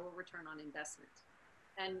can show a return on investment.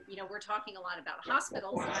 And, we're talking a lot about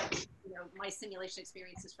hospitals. And my simulation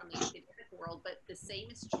experience is from the academic world, but the same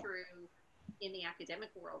is true in the academic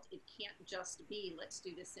world. It can't just be, let's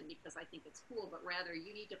do this sim because I think it's cool, but rather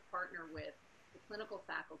you need to partner with the clinical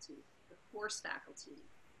faculty, the course faculty,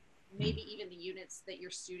 maybe even the units that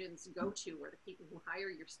your students go to or the people who hire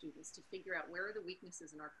your students to figure out where are the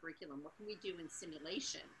weaknesses in our curriculum? What can we do in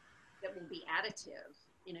simulation that will be additive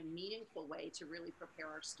in a meaningful way to really prepare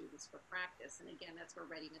our students for practice? And again, that's where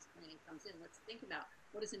readiness planning comes in. Let's think about,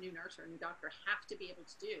 what does a new nurse or a new doctor have to be able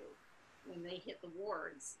to do when they hit the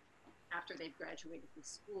wards after they've graduated from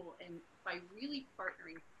school? And by really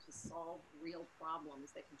partnering to solve real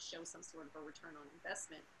problems that can show some sort of a return on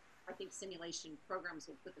investment, I think simulation programs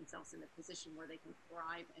will put themselves in a position where they can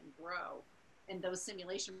thrive and grow. And those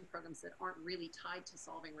simulation programs that aren't really tied to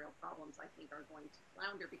solving real problems, I think, are going to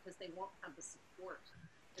flounder because they won't have the support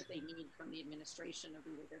that they need from the administration of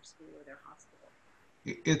either their school or their hospital.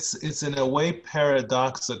 It's in a way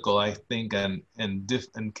paradoxical, I think, and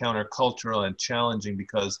countercultural and challenging,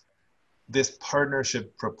 because this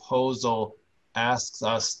partnership proposal asks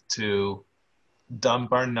us to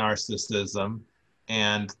dump our narcissism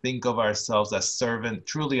and think of ourselves as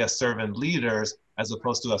truly as servant leaders, as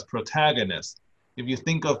opposed to as protagonists. If you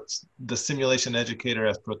think of the simulation educator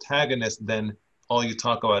as protagonist, then all you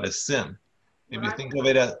talk about is sim. If you think of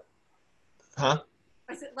it as, I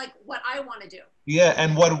said, like, what I want to do. Yeah,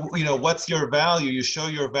 and what's your value? You show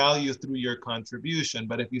your value through your contribution.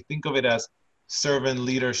 But if you think of it as servant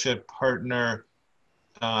leadership partner,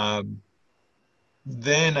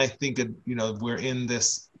 then I think we're in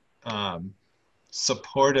this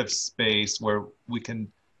supportive space where we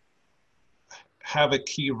can have a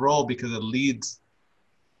key role because it leads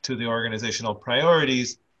to the organizational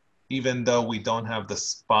priorities, even though we don't have the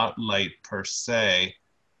spotlight per se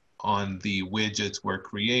on the widgets we're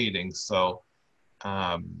creating. So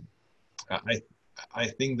I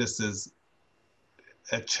think this is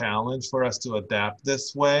a challenge for us to adapt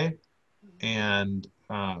this way, and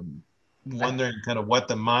wondering kind of what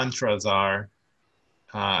the mantras are.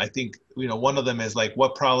 I think, one of them is like,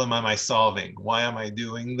 what problem am I solving? Why am I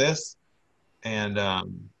doing this? And I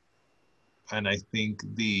think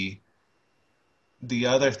the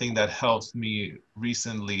other thing that helps me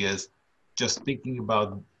recently is just thinking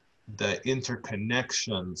about the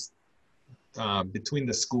interconnections between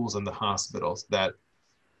the schools and the hospitals, that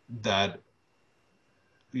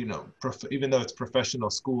even though it's professional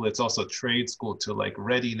school, it's also trade school to like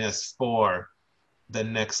readiness for the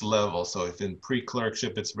next level. So if in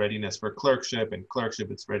pre-clerkship, it's readiness for clerkship, in clerkship,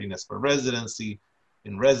 it's readiness for residency,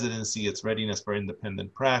 in residency, it's readiness for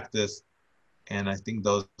independent practice. And I think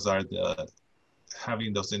those are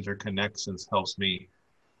having those interconnections helps me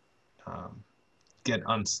get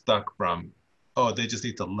unstuck from, they just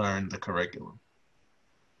need to learn the curriculum.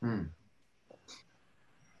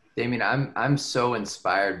 Demian, I'm so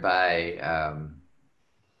inspired by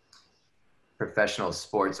professional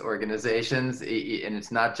sports organizations, and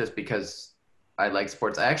it's not just because I like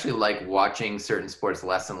sports. I actually like watching certain sports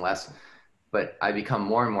less and less, but I become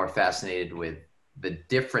more and more fascinated with the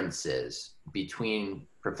differences between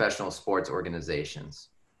professional sports organizations.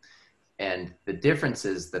 And the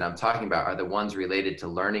differences that I'm talking about are the ones related to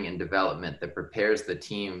learning and development that prepares the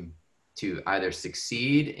team to either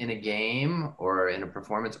succeed in a game or in a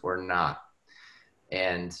performance or not.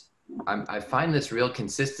 And I find this real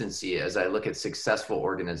consistency as I look at successful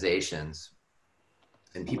organizations.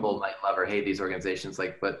 And people might love or hate these organizations,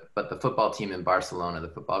 like, but the football team in Barcelona, the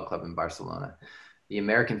football club in Barcelona, the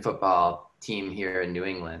American football team here in New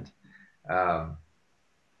England,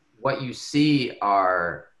 what you see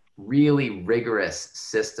are really rigorous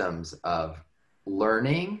systems of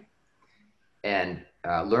learning and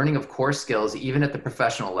learning of core skills, even at the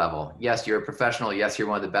professional level. Yes, you're a professional. Yes, you're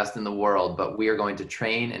one of the best in the world, but we are going to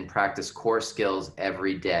train and practice core skills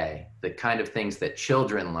every day. The kind of things that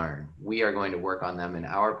children learn, we are going to work on them in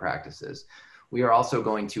our practices. We are also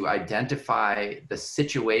going to identify the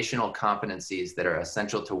situational competencies that are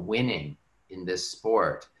essential to winning in this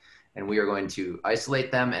sport. And we are going to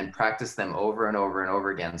isolate them and practice them over and over and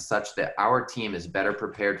over again, such that our team is better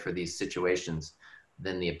prepared for these situations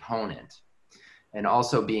than the opponent. And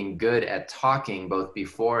also being good at talking both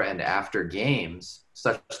before and after games,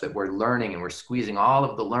 such that we're learning and we're squeezing all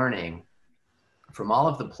of the learning from all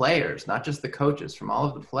of the players, not just the coaches, from all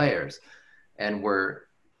of the players. And we're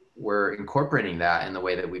incorporating that in the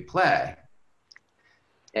way that we play.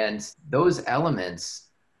 And those elements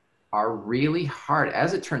are really hard.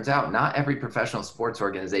 As it turns out, not every professional sports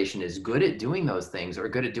organization is good at doing those things or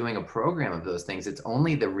good at doing a program of those things. It's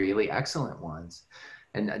only the really excellent ones.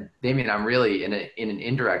 And Demian, I'm really in an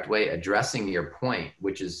indirect way addressing your point,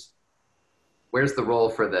 which is where's the role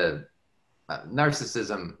for the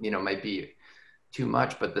narcissism, might be too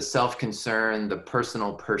much, but the self-concern, the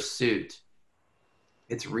personal pursuit,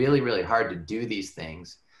 it's really, really hard to do these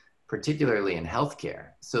things, particularly in healthcare.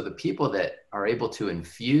 So the people that are able to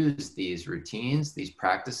infuse these routines, these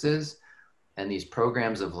practices, and these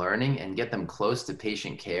programs of learning and get them close to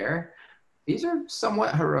patient care, these are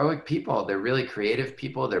somewhat heroic people. They're really creative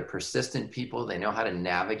people. They're persistent people. They know how to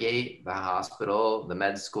navigate the hospital, the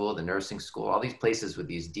med school, the nursing school, all these places with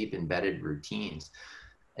these deep embedded routines,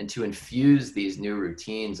 and to infuse these new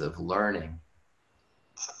routines of learning.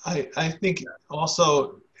 I think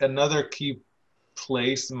also another key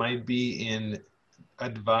place might be in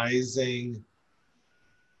advising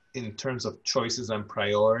in terms of choices and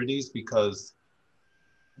priorities, because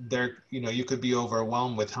there, you could be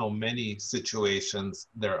overwhelmed with how many situations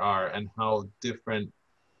there are and how different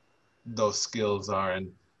those skills are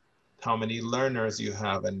and how many learners you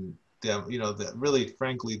have. And, really,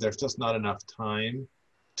 frankly, there's just not enough time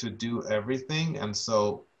to do everything. And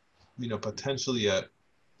so, potentially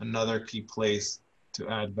another key place to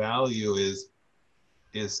add value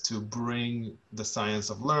is to bring the science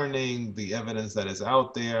of learning, the evidence that is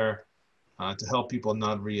out there, to help people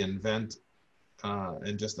not reinvent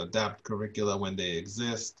and just adapt curricula when they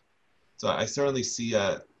exist. So I certainly see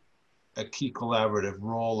a key collaborative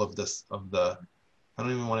role of the, I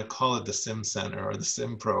don't even want to call it the Sim Center or the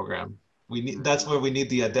Sim program. That's where we need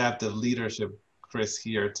the adaptive leadership, Chris,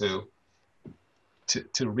 here to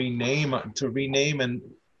rename and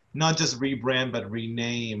not just rebrand, but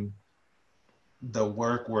rename the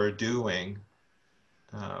work we're doing,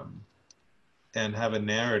 and have a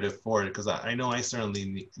narrative for it, because I know I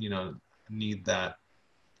certainly need that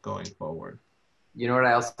going forward. You know what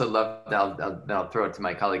I also love, I'll throw it to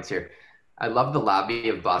my colleagues here. I love the lobby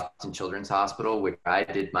of Boston Children's Hospital, where I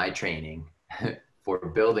did my training for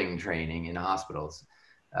building training in hospitals.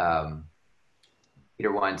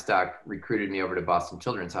 Peter Weinstock recruited me over to Boston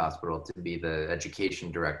Children's Hospital to be the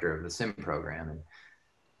education director of the SIM program. And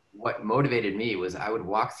what motivated me was I would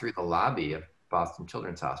walk through the lobby of Boston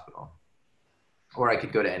Children's Hospital, or I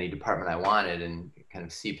could go to any department I wanted and kind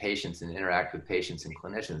of see patients and interact with patients and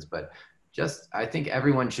clinicians. But I think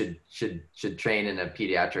everyone should train in a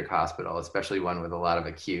pediatric hospital, especially one with a lot of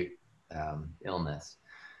acute illness,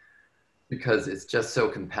 because it's just so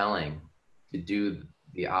compelling to do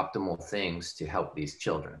the optimal things to help these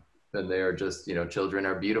children. And they are just, children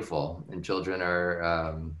are beautiful, and children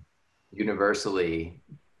are universally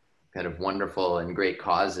kind of wonderful and great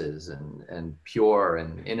causes and pure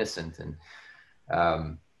and innocent.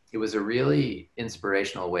 And it was a really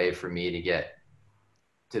inspirational way for me to get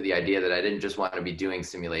to the idea that I didn't just want to be doing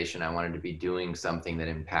simulation. I wanted to be doing something that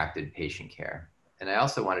impacted patient care. And I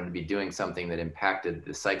also wanted to be doing something that impacted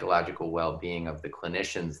the psychological well-being of the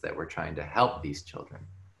clinicians that were trying to help these children.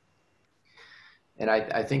 And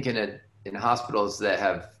I think in hospitals that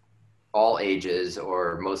have all ages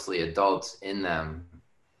or mostly adults in them,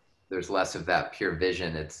 there's less of that pure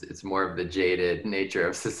vision. It's more of the jaded nature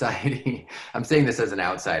of society. I'm saying this as an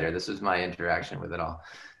outsider. This was my interaction with it all.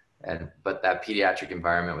 But that pediatric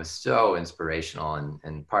environment was so inspirational,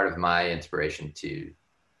 and part of my inspiration too.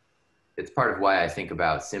 It's part of why I think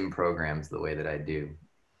about sim programs the way that I do.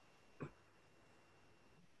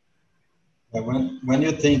 When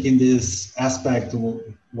you think in this aspect,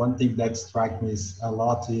 one thing that strikes me a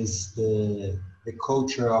lot is the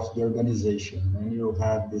culture of the organization. When you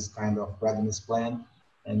have this kind of readiness plan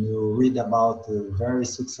and you read about very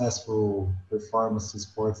successful performance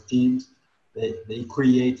sports teams, they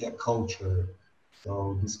create a culture.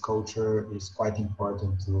 So this culture is quite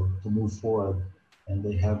important to move forward, and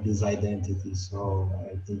they have this identity. So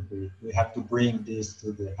I think we have to bring this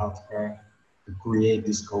to the healthcare to create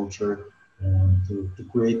this culture and to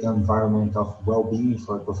create an environment of well-being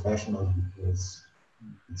for professionals, because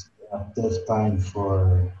it's a tough time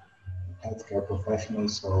for healthcare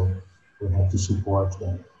professionals, so we have to support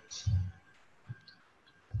them.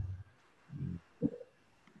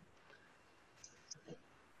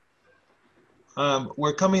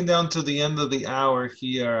 We're coming down to the end of the hour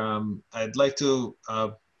here. I'd like to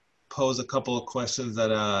pose a couple of questions that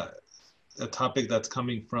a topic that's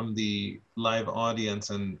coming from the live audience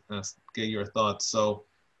and get your thoughts. So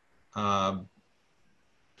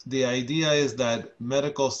the idea is that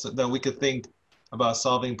that we could think about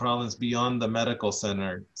solving problems beyond the medical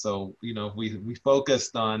center. So, you know, we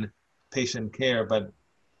focused on patient care, but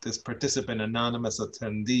this participant anonymous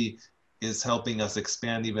attendee is helping us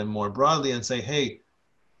expand even more broadly and say, hey,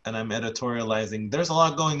 and I'm editorializing, there's a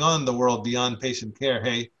lot going on in the world beyond patient care.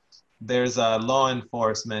 Hey, there's law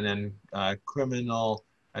enforcement and criminal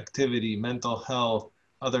activity, mental health,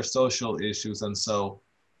 other social issues. And so,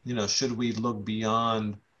 you know, should we look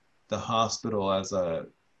beyond the hospital as a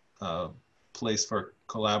place for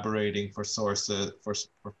collaborating, for sources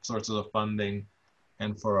of funding,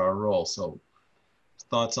 and for our role? So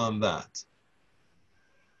thoughts on that?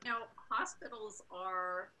 Now, hospitals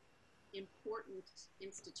are important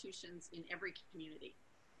institutions in every community,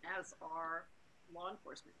 as are law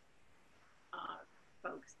enforcement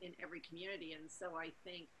folks in every community. And so I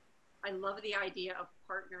think I love the idea of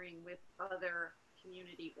partnering with other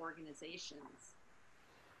community organizations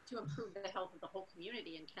to improve the health of the whole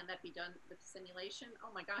community. And can that be done with simulation? Oh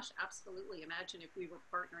my gosh, absolutely. Imagine if we were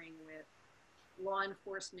partnering with law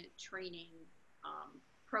enforcement training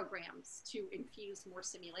programs to infuse more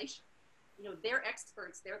simulation. You know, they're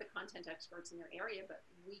experts, they're the content experts in their area, but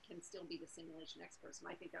we can still be the simulation experts. And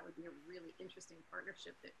I think that would be a really interesting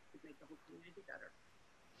partnership that could make the whole community better.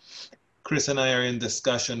 Chris and I are in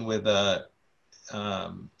discussion with a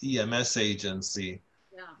EMS agency,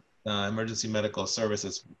 Emergency Medical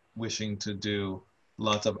Services, wishing to do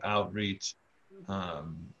lots of outreach,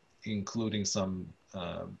 including some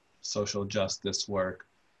social justice work.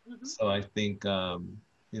 So I think,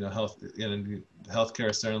 you know, healthcare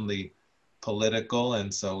is certainly political,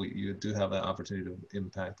 and so you do have an opportunity to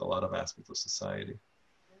impact a lot of aspects of society.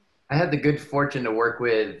 I had the good fortune to work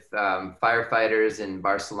with firefighters in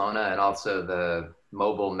Barcelona, and also the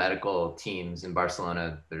mobile medical teams in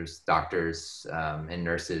Barcelona. There's doctors and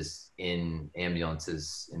nurses in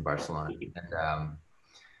ambulances in Barcelona. And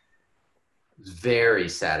it was very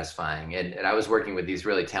satisfying. And I was working with these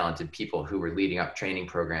really talented people who were leading up training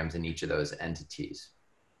programs in each of those entities.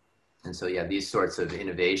 And so, yeah, these sorts of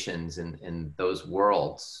innovations in those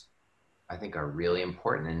worlds, I think, are really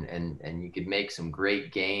important, and you could make some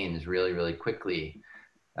great gains really, really quickly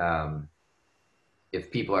if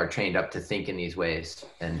people are trained up to think in these ways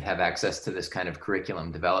and have access to this kind of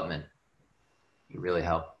curriculum development. It would really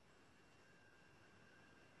help.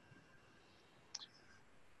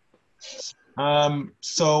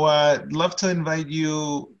 So I'd love to invite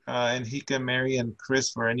you, Henrique, Mary, and Chris,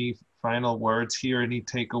 for any final words here, any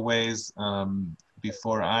takeaways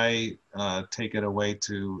before I take it away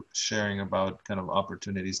to sharing about kind of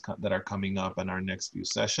opportunities that are coming up in our next few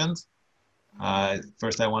sessions.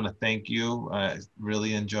 First, I want to thank you. I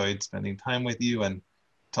really enjoyed spending time with you and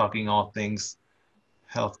talking all things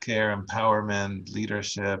healthcare, empowerment,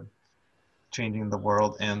 leadership, changing the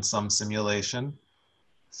world, and some simulation.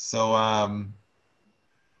 So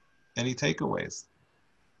any takeaways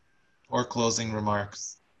or closing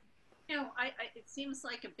remarks? You know, it seems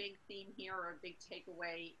like a big theme here, or a big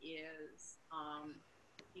takeaway, is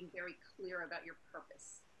being very clear about your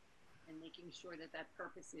purpose and making sure that that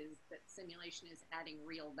purpose is that simulation is adding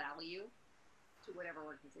real value to whatever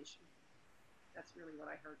organization. That's really what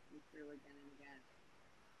I heard come through again and again.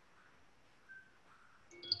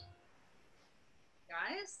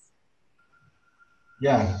 Guys?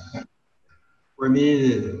 Yeah, for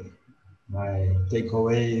me, my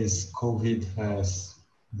takeaway is COVID has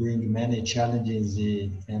bring many challenges,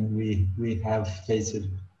 and we have faced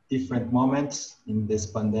different moments in this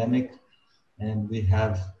pandemic, and we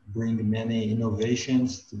have bring many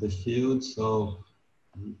innovations to the field. So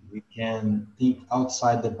we can think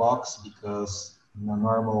outside the box, because in a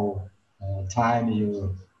normal time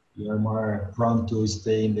you are more prone to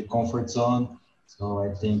stay in the comfort zone. So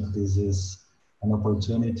I think this is an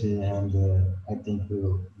opportunity, and I think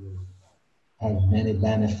we'll have many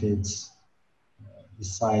benefits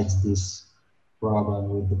besides this problem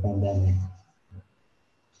with the pandemic.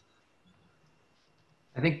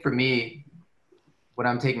 I think for me, what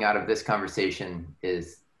I'm taking out of this conversation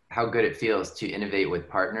is how good it feels to innovate with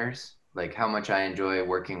partners, like how much I enjoy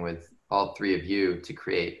working with all three of you to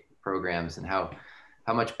create programs, and how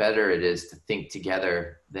much better it is to think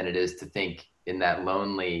together than it is to think in that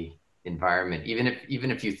lonely environment.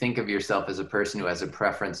 Even if you think of yourself as a person who has a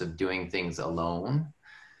preference of doing things alone,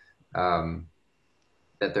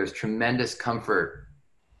 that there's tremendous comfort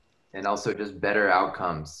and also just better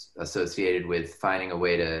outcomes associated with finding a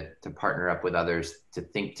way to partner up with others, to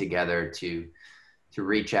think together, to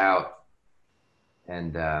reach out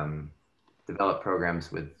and develop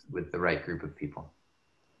programs with the right group of people.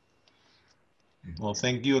 Well,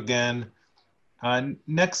 thank you again.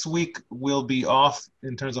 Next week, we'll be off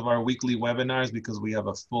in terms of our weekly webinars because we have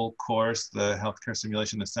a full course. The Healthcare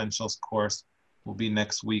Simulation Essentials course will be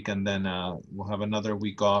next week, and then we'll have another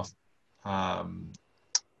week off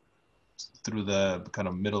through the kind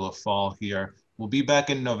of middle of fall here. We'll be back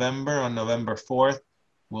in November, on November 4th.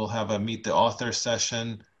 We'll have a Meet the Author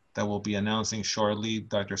session that we'll be announcing shortly.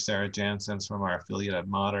 Dr. Sarah Janssens from our affiliate at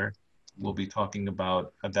Mater will be talking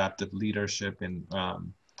about adaptive leadership in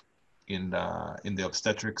the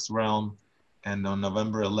obstetrics realm. And on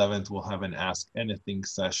November 11th, we'll have an Ask Anything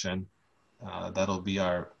session. That'll be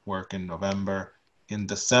our work in November. In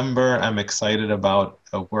December, I'm excited about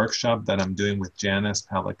a workshop that I'm doing with Janice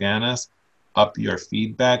Palaganas, Up Your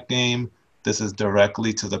Feedback Game. This is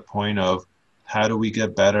directly to the point of how do we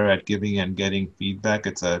get better at giving and getting feedback.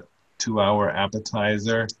 It's a 2-hour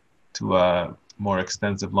appetizer to a more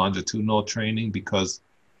extensive longitudinal training. Because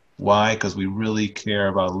why? Because we really care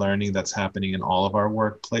about learning that's happening in all of our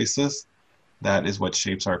workplaces. That is what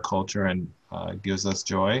shapes our culture and gives us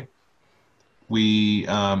joy. We're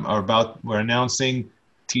announcing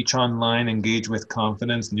Teach Online, Engage with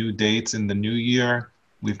Confidence, new dates in the new year.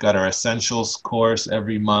 We've got our Essentials course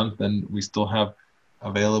every month, and we still have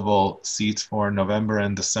available seats for November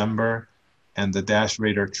and December. And the Dash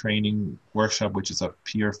Radar Training Workshop, which is a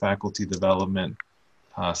peer faculty development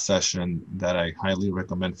session that I highly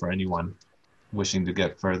recommend for anyone wishing to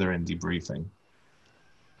get further in debriefing.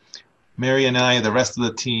 Mary and I, the rest of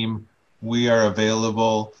the team, we are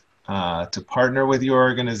available to partner with your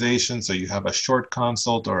organization. So you have a short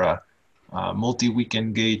consult or a multi-week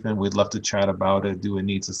engagement, we'd love to chat about it, do a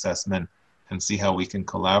needs assessment, and see how we can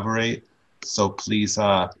collaborate. So please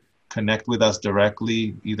connect with us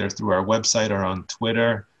directly, either through our website or on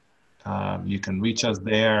Twitter. You can reach us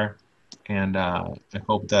there, and I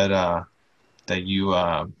hope that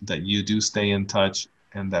you do stay in touch,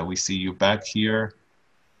 and that we see you back here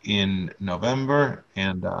in November,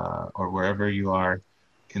 and or wherever you are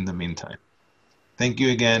in the meantime. Thank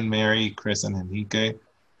you again, Mary, Chris, and Henrique,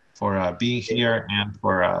 for being here, and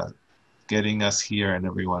for getting us here, and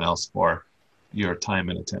everyone else for your time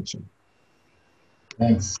and attention.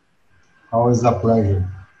 Thanks. Always a pleasure.